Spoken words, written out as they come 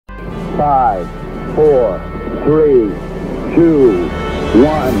5, 4, 3, 2,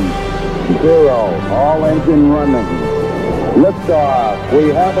 1, 0. All engine running. Liftoff. We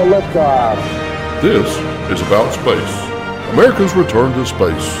have a liftoff. This is About Space, America's return to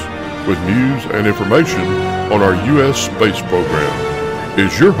space, with news and information on our U.S. space program.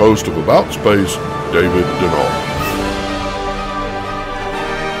 Is your host of About Space, David Denault.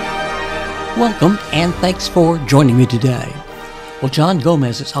 Welcome, and thanks for joining me today. Well, John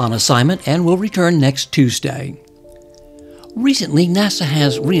Gomez is on assignment and will return next Tuesday. Recently, NASA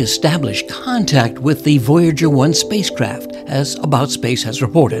has reestablished contact with the Voyager 1 spacecraft, as About Space has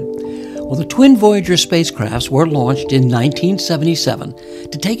reported. Well, the twin Voyager spacecrafts were launched in 1977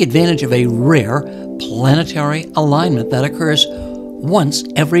 to take advantage of a rare planetary alignment that occurs once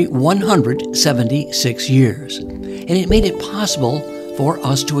every 176 years. And it made it possible for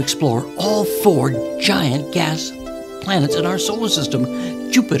us to explore all four giant gas planets in our solar system: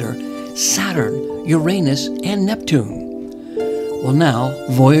 Jupiter, Saturn, Uranus, and Neptune. Well, now,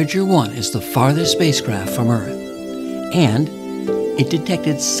 Voyager 1 is the farthest spacecraft from Earth, and it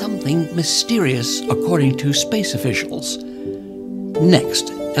detected something mysterious according to space officials.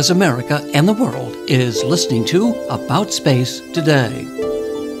 Next, as America and the world is listening to About Space Today.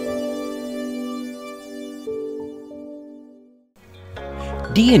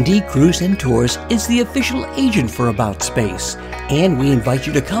 D&D Cruise and Tours is the official agent for About Space, and we invite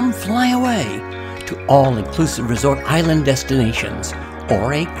you to come fly away to all-inclusive resort island destinations,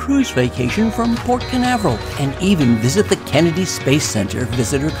 or a cruise vacation from Port Canaveral, and even visit the Kennedy Space Center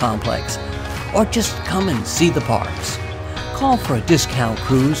Visitor Complex, or just come and see the parks. Call for a discount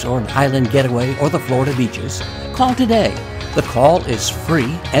cruise or an island getaway or the Florida beaches. Call today. The call is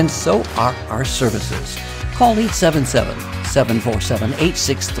free, and so are our services. Call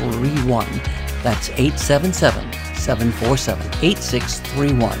 877-747-8631. That's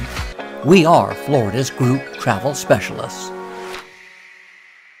 877-747-8631. We are Florida's group travel specialists.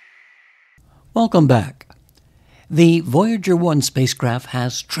 Welcome back. The Voyager 1 spacecraft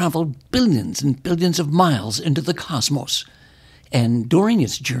has traveled billions and billions of miles into the cosmos, and during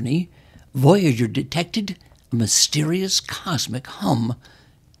its journey, Voyager detected a mysterious cosmic hum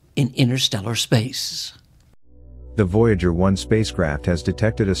in interstellar space. The Voyager 1 spacecraft has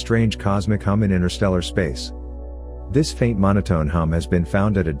detected a strange cosmic hum in interstellar space. This faint monotone hum has been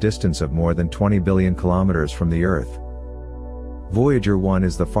found at a distance of more than 20 billion kilometers from the Earth. Voyager 1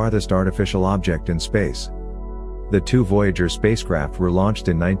 is the farthest artificial object in space. The two Voyager spacecraft were launched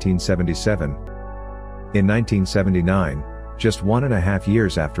in 1977. In 1979, just 1.5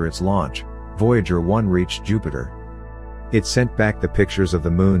 years after its launch, Voyager 1 reached Jupiter. It sent back the pictures of the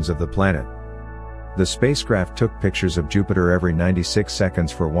moons of the planet. The spacecraft took pictures of Jupiter every 96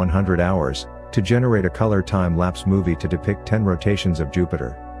 seconds for 100 hours, to generate a color time-lapse movie to depict 10 rotations of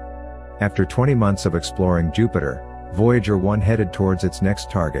Jupiter. After 20 months of exploring Jupiter, Voyager 1 headed towards its next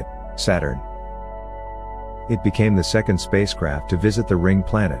target, Saturn. It became the second spacecraft to visit the ring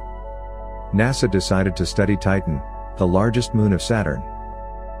planet. NASA decided to study Titan, the largest moon of Saturn.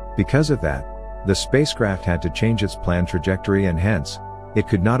 Because of that, the spacecraft had to change its planned trajectory, and hence, it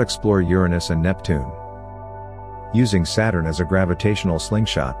could not explore Uranus and Neptune. Using Saturn as a gravitational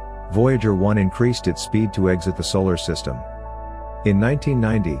slingshot, Voyager 1 increased its speed to exit the solar system. In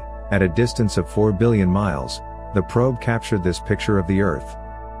 1990, at a distance of 4 billion miles, the probe captured this picture of the Earth.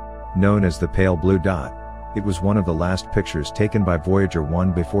 Known as the pale blue dot, it was one of the last pictures taken by Voyager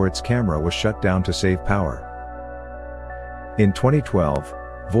 1 before its camera was shut down to save power. In 2012,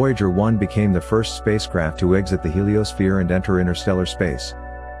 Voyager 1 became the first spacecraft to exit the heliosphere and enter interstellar space.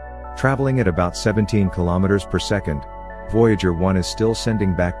 Traveling at about 17 kilometers per second, Voyager 1 is still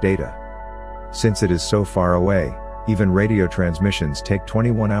sending back data. Since it is so far away, even radio transmissions take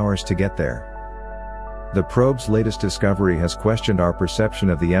 21 hours to get there. The probe's latest discovery has questioned our perception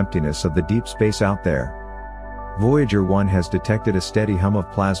of the emptiness of the deep space out there. Voyager 1 has detected a steady hum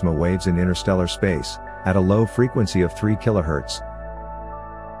of plasma waves in interstellar space, at a low frequency of 3 kHz.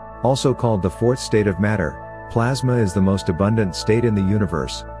 Also called the fourth state of matter, plasma is the most abundant state in the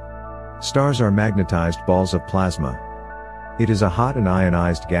universe. Stars are magnetized balls of plasma. It is a hot and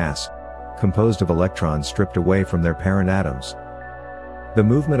ionized gas, composed of electrons stripped away from their parent atoms. The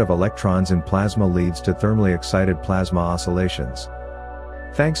movement of electrons in plasma leads to thermally excited plasma oscillations.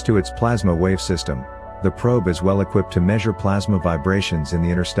 Thanks to its plasma wave system, the probe is well equipped to measure plasma vibrations in the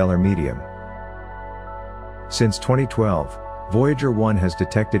interstellar medium. Since 2012, Voyager 1 has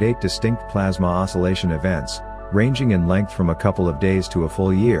detected 8 distinct plasma oscillation events, ranging in length from a couple of days to a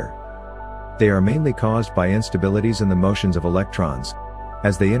full year. They are mainly caused by instabilities in the motions of electrons,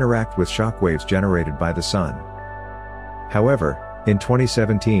 as they interact with shock waves generated by the Sun. However, in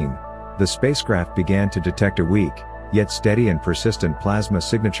 2017, the spacecraft began to detect a weak, yet steady and persistent plasma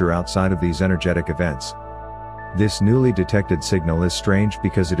signature outside of these energetic events. This newly detected signal is strange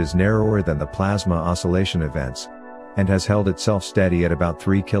because it is narrower than the plasma oscillation events, and has held itself steady at about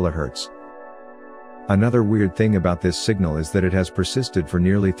 3 kHz. Another weird thing about this signal is that it has persisted for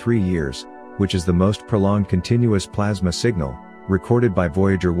nearly 3 years, which is the most prolonged continuous plasma signal recorded by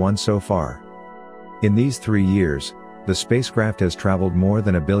Voyager 1 so far. In these 3 years, the spacecraft has traveled more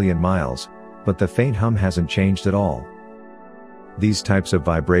than 1 billion miles, but the faint hum hasn't changed at all. These types of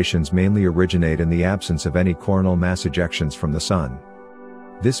vibrations mainly originate in the absence of any coronal mass ejections from the Sun.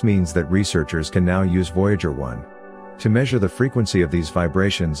 This means that researchers can now use Voyager 1 to measure the frequency of these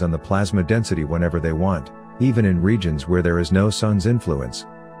vibrations and the plasma density whenever they want, even in regions where there is no Sun's influence.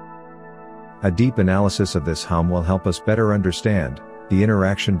 A deep analysis of this hum will help us better understand the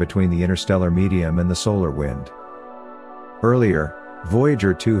interaction between the interstellar medium and the solar wind. Earlier,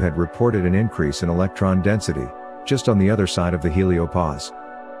 Voyager 2 had reported an increase in electron density, just on the other side of the heliopause.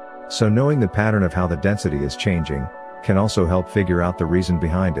 So knowing the pattern of how the density is changing can also help figure out the reason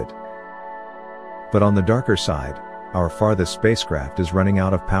behind it. But on the darker side, our farthest spacecraft is running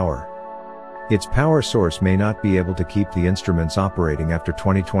out of power. Its power source may not be able to keep the instruments operating after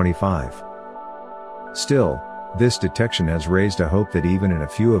 2025. Still, this detection has raised a hope that even in a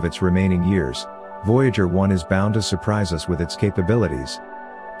few of its remaining years, Voyager 1 is bound to surprise us with its capabilities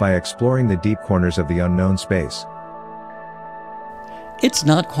by exploring the deep corners of the unknown space. It's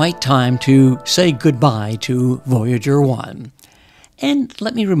not quite time to say goodbye to Voyager 1. And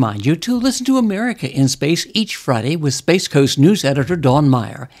let me remind you to listen to America in Space each Friday with Space Coast news editor Dawn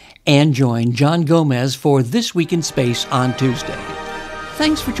Meyer, and join John Gomez for This Week in Space on Tuesday.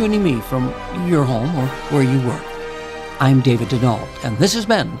 Thanks for joining me from your home or where you work. I'm David Denault, and this has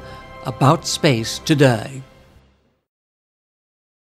been About Space Today.